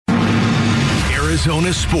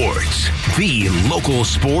Arizona sports, the local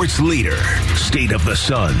sports leader. State of the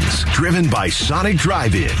Suns, driven by Sonic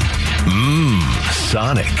Drive-In.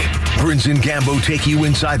 Sonic. Burns and Gambo take you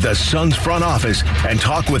inside the Suns front office and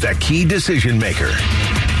talk with a key decision maker.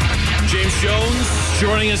 James Jones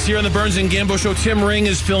joining us here on the Burns and Gambo Show. Tim Ring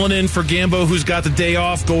is filling in for Gambo, who's got the day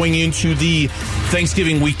off going into the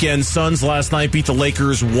Thanksgiving weekend. Suns last night beat the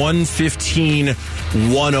Lakers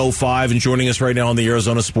 115-105. And joining us right now on the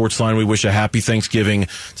Arizona Sports Line, we wish a happy Thanksgiving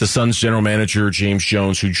to Suns general manager James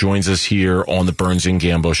Jones, who joins us here on the Burns and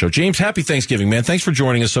Gambo Show. James, happy Thanksgiving, man. Thanks for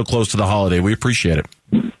joining us so close to the holiday. We appreciate it.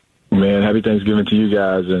 Man, happy Thanksgiving to you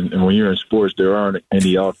guys. And when you're in sports, there aren't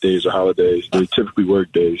any off days or holidays. They're typically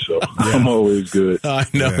work days, so I'm always good. I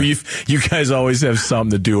know. Yeah. You guys always have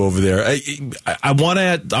something to do over there. I want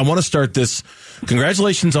to start this.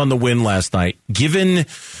 Congratulations on the win last night. Given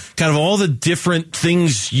kind of all the different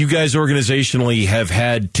things you guys organizationally have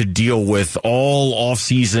had to deal with all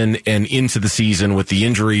offseason and into the season with the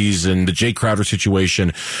injuries and the Jay Crowder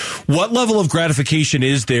situation, what level of gratification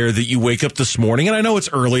is there that you wake up this morning? And I know it's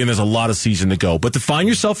early and there's a lot of season to go, but to find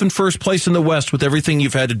yourself in first place in the West with everything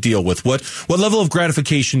you've had to deal with, what level of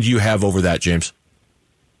gratification do you have over that, James?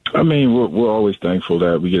 I mean, we're always thankful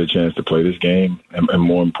that we get a chance to play this game, and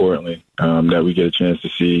more importantly, that we get a chance to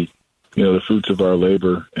see, the fruits of our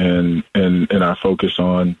labor and our focus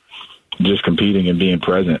on just competing and being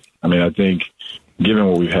present. I mean, I think given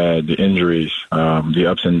what we've had, the injuries, the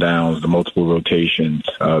ups and downs, the multiple rotations,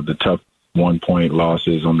 the tough 1-point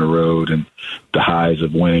losses on the road, and the highs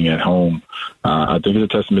of winning at home, I think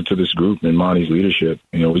it's a testament to this group and Monty's leadership.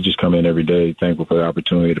 We just come in every day thankful for the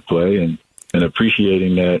opportunity to play and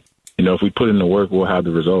appreciating that, if we put in the work, we'll have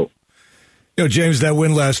the result. James, that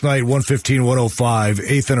win last night, 115-105,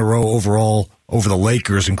 eighth in a row overall over the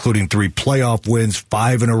Lakers, including 3 playoff wins,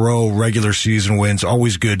 5 in a row regular season wins.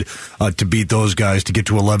 Always good to beat those guys, to get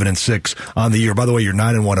to 11-6 on the year. By the way, you're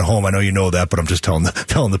 9-1 at home. I know you know that, but I'm just telling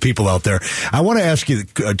the people out there. I want to ask you,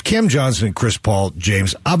 Cam Johnson and Chris Paul,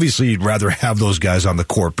 James, obviously you'd rather have those guys on the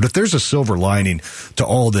court, but if there's a silver lining to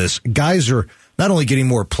all this, guys are not only getting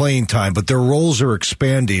more playing time, but their roles are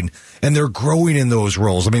expanding, and they're growing in those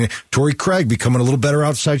roles. I mean, Torrey Craig becoming a little better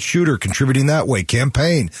outside shooter, contributing that way. Cam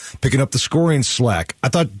Payne picking up the scoring slack. I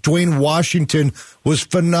thought Dwayne Washington was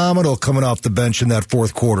phenomenal coming off the bench in that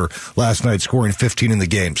fourth quarter last night, scoring 15 in the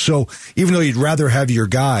game. So even though you'd rather have your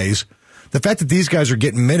guys, the fact that these guys are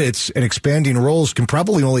getting minutes and expanding roles can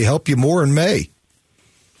probably only help you more in May.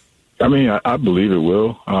 I mean, I believe it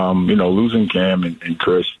will. Losing Cam and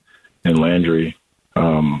Chris and Landry,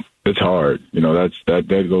 it's hard.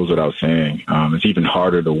 That goes without saying. It's even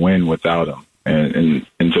harder to win without them. And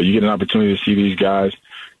so you get an opportunity to see these guys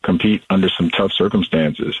compete under some tough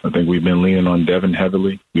circumstances. I think we've been leaning on Devin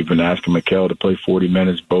heavily. We've been asking Mikal to play 40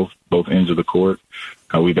 minutes, both ends of the court.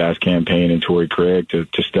 We've asked Cam Payne and Torrey Craig to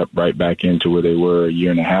step right back into where they were a year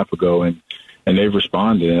and a half ago, and they've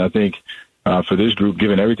responded. And I think for this group,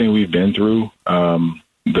 given everything we've been through,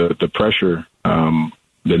 the pressure,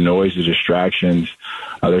 the noise, the distractions,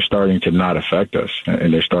 they're starting to not affect us,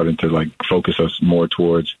 and they're starting to focus us more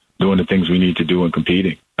towards doing the things we need to do and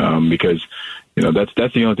competing. Because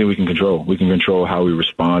that's the only thing we can control. We can control how we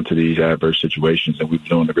respond to these adverse situations, and we've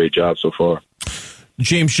done a great job so far.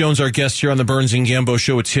 James Jones, our guest here on the Burns and Gambo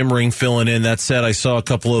Show, with Tim Ring filling in. That said, I saw a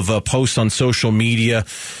couple of posts on social media.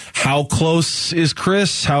 How close is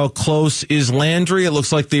Chris? How close is Landry? It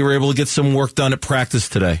looks like they were able to get some work done at practice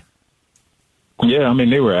today. Yeah, I mean,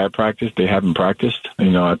 they were at practice. They haven't practiced.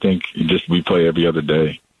 I think we play every other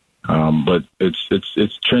day. But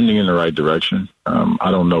it's trending in the right direction. I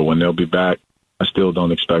don't know when they'll be back. I still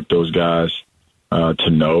don't expect those guys to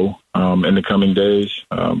know in the coming days.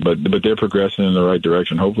 But they're progressing in the right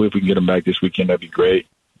direction. Hopefully, if we can get them back this weekend, that'd be great.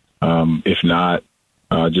 If not,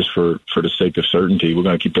 just for the sake of certainty, we're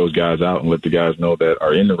going to keep those guys out and let the guys know that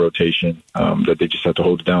are in the rotation that they just have to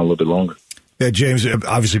hold it down a little bit longer. Yeah, James, it'd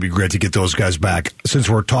obviously be great to get those guys back. Since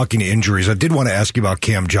we're talking injuries, I did want to ask you about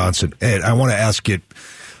Cam Johnson. And I want to ask it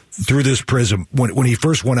through this prism. When he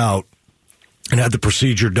first went out and had the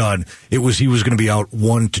procedure done, he was going to be out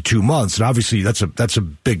 1 to 2 months. And obviously that's a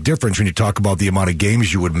big difference when you talk about the amount of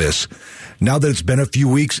games you would miss. Now that it's been a few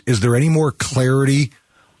weeks, is there any more clarity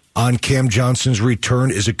on Cam Johnson's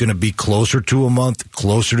return? Is it going to be closer to a month,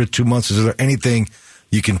 closer to 2 months? Is there anything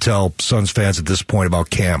you can tell Suns fans at this point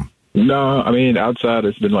about Cam? No, I mean, outside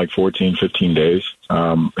it's been 14, 15 days.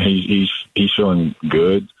 He's feeling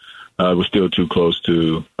good. We're still too close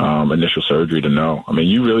to initial surgery to know. I mean,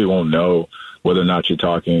 you really won't know whether or not you're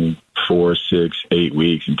talking 4, 6, 8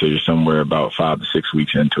 weeks until you're somewhere about 5 to 6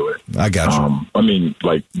 weeks into it. I got you. I mean,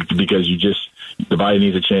 because the body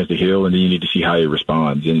needs a chance to heal, and then you need to see how he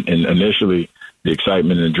responds. And initially, the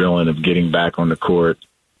excitement and adrenaline of getting back on the court,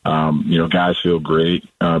 guys feel great,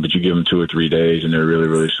 but you give them 2 or 3 days, and they're really,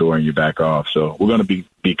 really sore, and you back off. So we're going to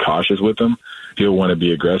be cautious with him. He'll want to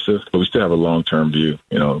be aggressive, but we still have a long-term view.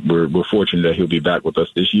 We're fortunate that he'll be back with us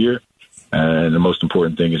this year. And the most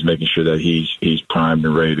important thing is making sure that he's primed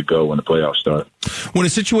and ready to go when the playoffs start. When a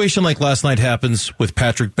situation like last night happens with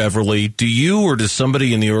Patrick Beverley, do you or does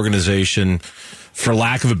somebody in the organization, for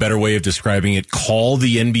lack of a better way of describing it, call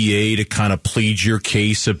the NBA to kind of plead your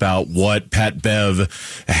case about what Pat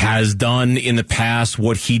Bev has done in the past,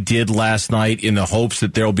 what he did last night, in the hopes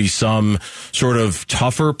that there'll be some sort of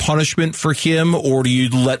tougher punishment for him? Or do you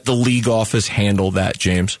let the league office handle that,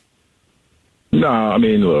 James? No, I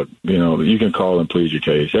mean, look, you can call and plead your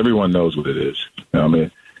case. Everyone knows what it is.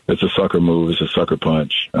 It's a sucker move. It's a sucker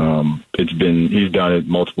punch. He's done it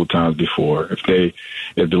multiple times before. If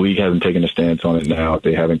the league hasn't taken a stance on it now, if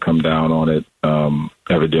they haven't come down on it,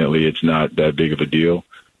 evidently it's not that big of a deal.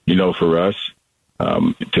 For us,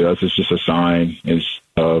 it's just a sign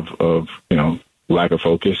of lack of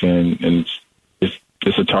focus, and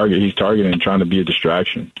it's a target. He's targeting and trying to be a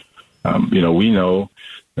distraction. We know.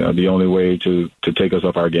 The only way to take us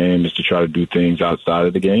off our game is to try to do things outside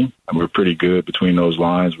of the game. And we're pretty good between those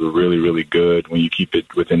lines. We're really, really good when you keep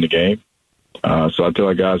it within the game. So I tell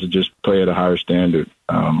our guys to just play at a higher standard.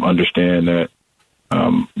 Understand that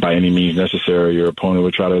by any means necessary, your opponent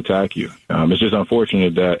will try to attack you. It's just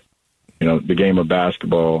unfortunate that, the game of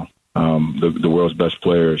basketball, the world's best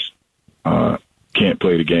players can't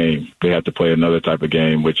play the game. They have to play another type of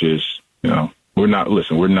game, which is, we're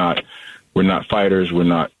not fighters. We're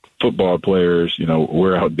not football players.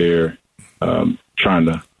 We're out there trying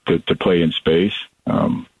to play in space.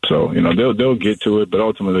 So they'll get to it, but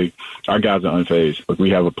ultimately our guys are unfazed. Like,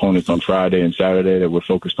 we have opponents on Friday and Saturday that we're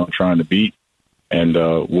focused on trying to beat, and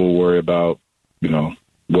we'll worry about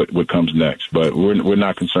what comes next. But we're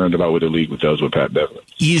not concerned about what the league does with Pat Beverley.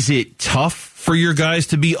 Is it tough for your guys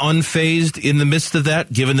to be unfazed in the midst of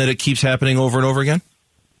that, given that it keeps happening over and over again?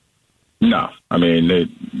 No, I mean,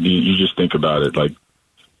 you just think about it. Like,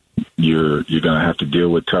 you're going to have to deal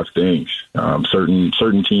with tough things.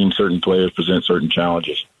 Certain teams, certain players present certain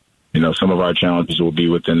challenges. Some of our challenges will be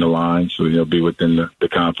within the line, so they'll be within the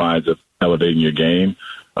confines of elevating your game.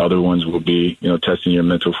 Other ones will be, testing your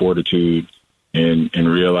mental fortitude and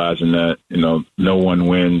realizing that, no one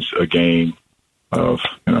wins a game of,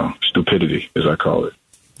 stupidity, as I call it.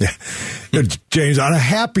 Yeah. James, on a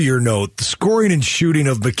happier note, the scoring and shooting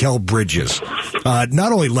of Mikal Bridges,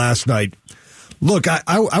 not only last night. Look,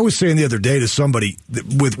 I was saying the other day to somebody,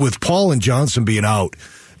 with Paul and Johnson being out,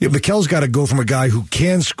 Mikel's got to go from a guy who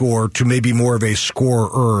can score to maybe more of a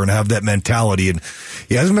scorer and have that mentality. And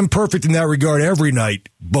he hasn't been perfect in that regard every night,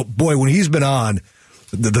 but boy, when he's been on,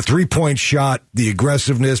 the three-point shot, the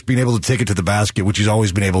aggressiveness, being able to take it to the basket, which he's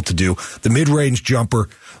always been able to do, the mid-range jumper.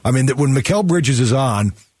 I mean, when Mikal Bridges is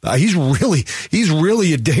on, he's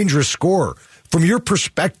really a dangerous scorer. From your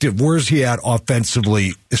perspective, where's he at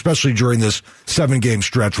offensively, especially during this 7-game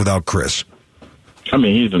stretch without Chris? I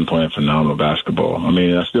mean, he's been playing phenomenal basketball. I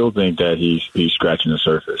mean, I still think that he's scratching the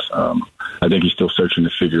surface. I think he's still searching to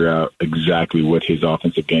figure out exactly what his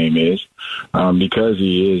offensive game is, because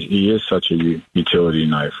he is such a utility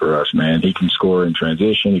knife for us, man. He can score in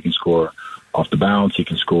transition. He can score off the bounce. He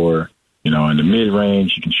can score, in the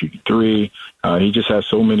mid-range. He can shoot the three. He just has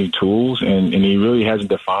so many tools, and he really hasn't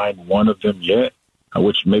defined one of them yet,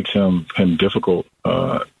 which makes him difficult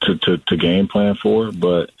to game plan for.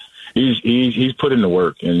 But he's put in the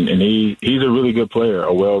work, and he's a really good player,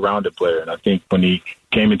 a well-rounded player. And I think when he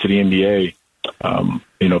came into the NBA,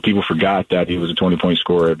 people forgot that he was a 20-point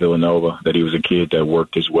scorer at Villanova, that he was a kid that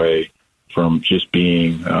worked his way from just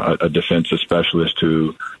being a defensive specialist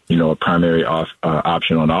to, a primary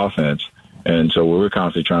option on offense. And so what we're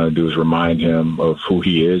constantly trying to do is remind him of who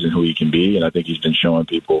he is and who he can be. And I think he's been showing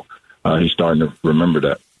people he's starting to remember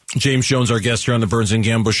that. James Jones, our guest here on the Burns and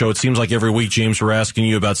Gambo Show. It seems like every week, James, we're asking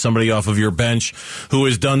you about somebody off of your bench who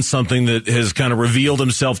has done something that has kind of revealed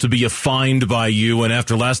himself to be a find by you. And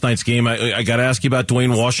after last night's game, I got to ask you about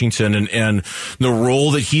Dwayne Washington and the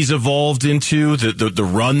role that he's evolved into, the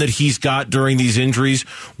run that he's got during these injuries.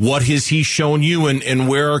 What has he shown you, and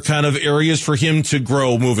where are kind of areas for him to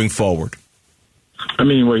grow moving forward? I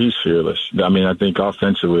mean, where he's fearless. I mean, I think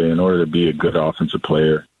offensively, in order to be a good offensive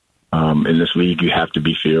player, in this league, you have to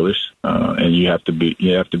be fearless, and you have to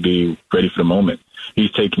be ready for the moment.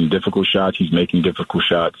 He's taking difficult shots. He's making difficult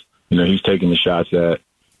shots. He's taking the shots that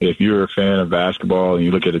if you're a fan of basketball and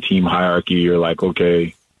you look at a team hierarchy, you're like,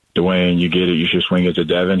 okay, Dwayne, you get it, you should swing it to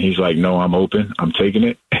Devin. He's like, no, I'm open. I'm taking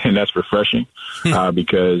it. And that's refreshing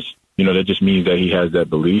because, that just means that he has that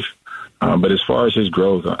belief. But as far as his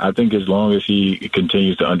growth, I think as long as he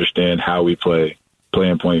continues to understand how we play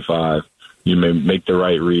in .5, you may make the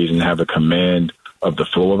right reads and have a command of the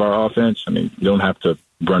flow of our offense. I mean, you don't have to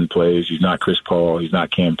run plays. He's not Chris Paul. He's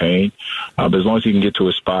not campaign. But as long as he can get to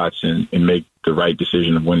his spots and make the right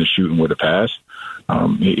decision of when to shoot and where to pass,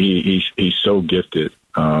 he's so gifted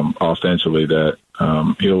offensively that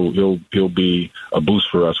he'll be a boost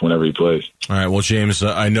for us whenever he plays. All right, well, James,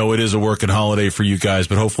 I know it is a working holiday for you guys,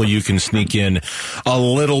 but hopefully you can sneak in a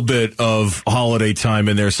little bit of holiday time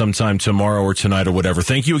in there sometime tomorrow or tonight or whatever.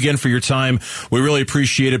 Thank you again for your time. We really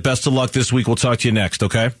appreciate it. Best of luck this week. We'll talk to you next,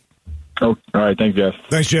 okay? Oh, all right. Thanks, guys.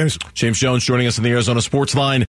 Thanks, James. James Jones joining us on the Arizona Sports Line.